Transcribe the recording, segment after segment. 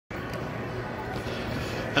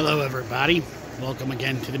Hello everybody, welcome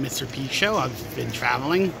again to the Mr. P Show. I've been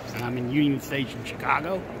traveling. I'm in Union Station,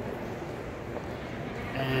 Chicago.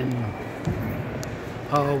 And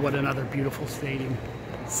oh, what another beautiful station.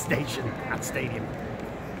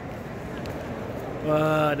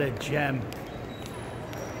 What a gem.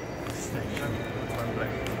 Station.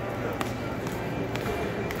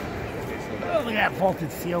 Oh, look at that vaulted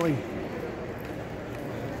ceiling.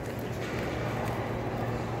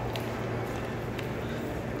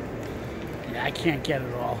 I can't get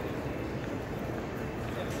it all.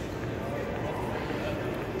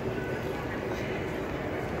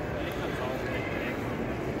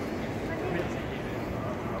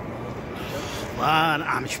 A lot of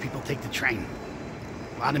Amish people take the train.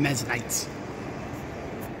 A lot of Mennonites.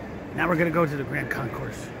 Now we're going to go to the Grand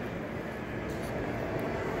Concourse.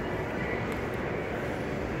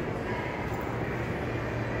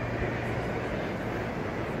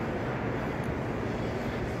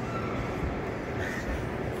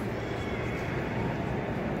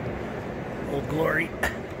 Old Glory.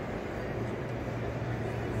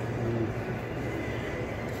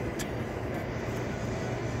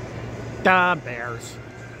 The Bears.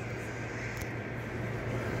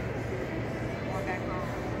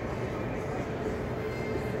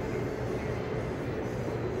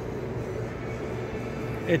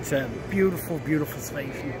 It's a beautiful, beautiful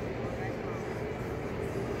station.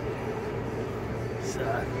 It's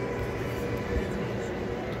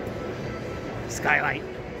skylight.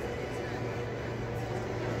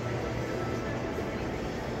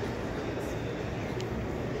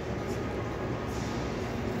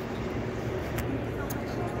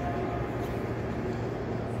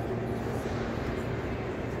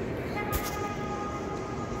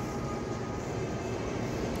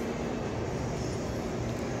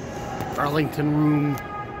 Arlington Room,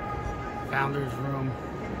 Founders Room.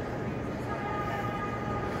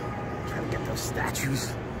 Trying to get those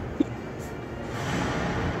statues.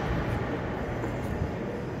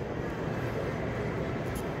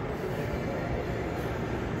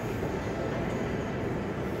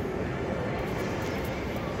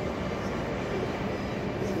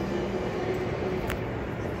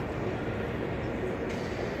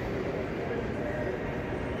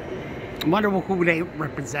 I wonder who they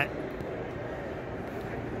represent.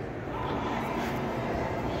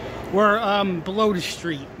 We're below the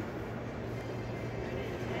street.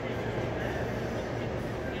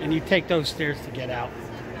 And you take those stairs to get out.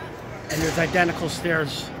 And there's identical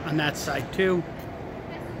stairs on that side too.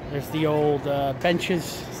 There's the old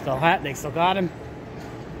benches. They still got them.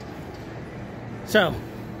 So,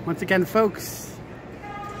 once again folks,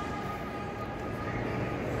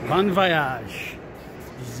 bon voyage.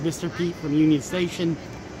 This is Mr. Pete from Union Station,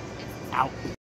 out.